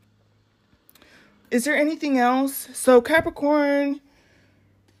 Is there anything else? So Capricorn,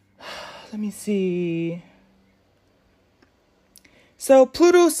 let me see. So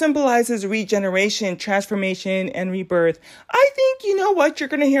Pluto symbolizes regeneration, transformation, and rebirth. I think, you know what? You're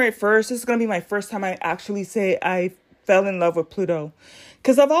going to hear it first. This is going to be my first time I actually say I fell in love with Pluto.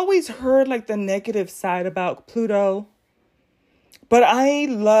 Because I've always heard like the negative side about Pluto. But I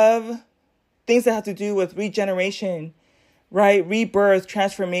love things that have to do with regeneration, right? Rebirth,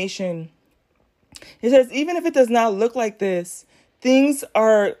 transformation. It says, even if it does not look like this, things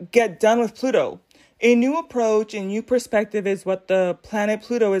get done with Pluto. A new approach and new perspective is what the planet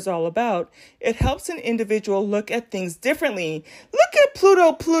Pluto is all about. It helps an individual look at things differently. Look at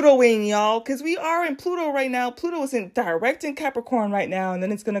Plutoing, y'all, because we are in Pluto right now. Pluto is direct in Capricorn right now, and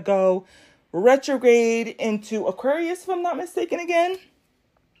then it's going to go retrograde into Aquarius, if I'm not mistaken again.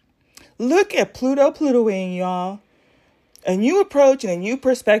 Look at Plutoing, y'all. A new approach and a new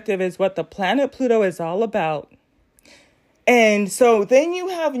perspective is what the planet Pluto is all about. And so then you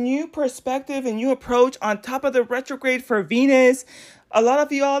have new perspective and new approach on top of the retrograde for Venus. A lot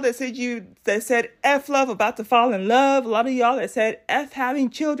of y'all that said F love, about to fall in love. A lot of y'all that said F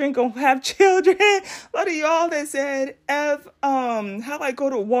having children, gonna have children. A lot of y'all that said F how I go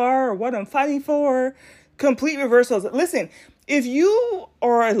to war or what I'm fighting for. Complete reversals. Listen, if you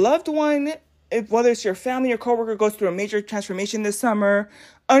or a loved one, whether it's your family or coworker, goes through a major transformation this summer,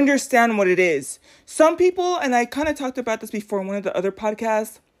 understand what it is. Some people, and I kind of talked about this before in one of the other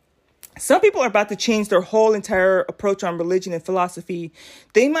podcasts, some people are about to change their whole entire approach on religion and philosophy.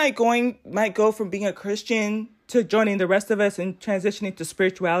 They might go from being a Christian to joining the rest of us and transitioning to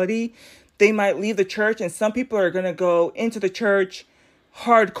spirituality. They might leave the church, and some people are going to go into the church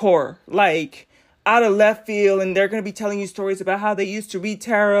hardcore, like out of left field, and they're going to be telling you stories about how they used to read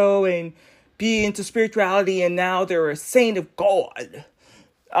tarot and be into spirituality, and now they're a saint of God.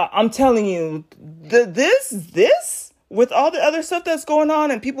 I'm telling you, this with all the other stuff that's going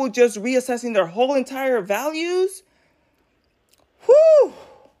on and people just reassessing their whole entire values. Whew.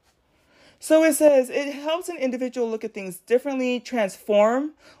 So it says it helps an individual look at things differently,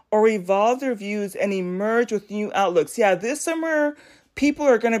 transform or evolve their views, and emerge with new outlooks. Yeah, this summer, people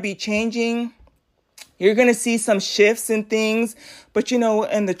are going to be changing. You're going to see some shifts in things. But, you know,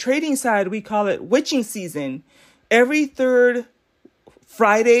 in the trading side, we call it witching season. Every third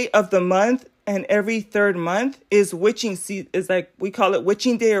Friday of the month and every third month is witching season. Is like, we call it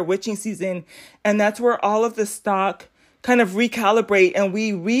witching day or witching season. And that's where all of the stock kind of recalibrate and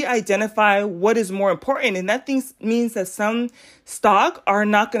we re-identify what is more important. And that means that some stock are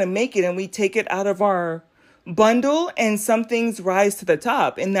not going to make it and we take it out of our bundle, and some things rise to the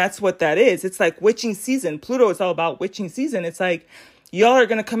top. And that's what that is. It's like witching season. Pluto is all about witching season. It's like y'all are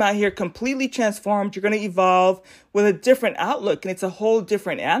going to come out here completely transformed. You're going to evolve with a different outlook, and it's a whole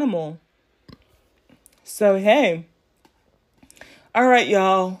different animal. So, hey. All right,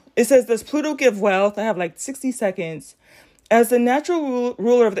 y'all. It says, does Pluto give wealth? I have like 60 seconds. As the natural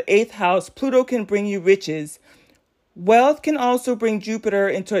ruler of the 8th house, Pluto can bring you riches. Wealth can also bring Jupiter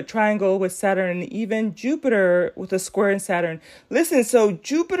into a triangle with Saturn, and even Jupiter with a square in Saturn. Listen, so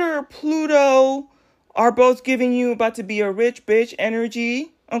Jupiter, Pluto are both giving you about to be a rich bitch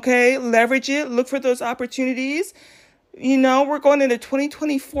energy. Okay, leverage it. Look for those opportunities. You know, we're going into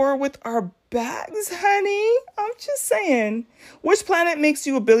 2024 with our bags, honey. I'm just saying. Which planet makes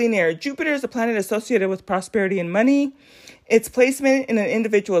you a billionaire? Jupiter is a planet associated with prosperity and money. Its placement in an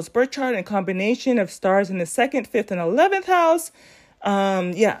individual's birth chart and combination of stars in the 2nd, 5th, and 11th house.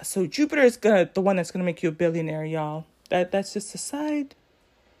 So Jupiter is the one that's gonna make you a billionaire, y'all. That's just the side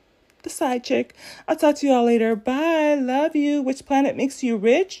chick. I'll talk to y'all later. Bye. Love you. Which planet makes you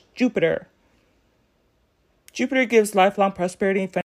rich? Jupiter. Jupiter gives lifelong prosperity and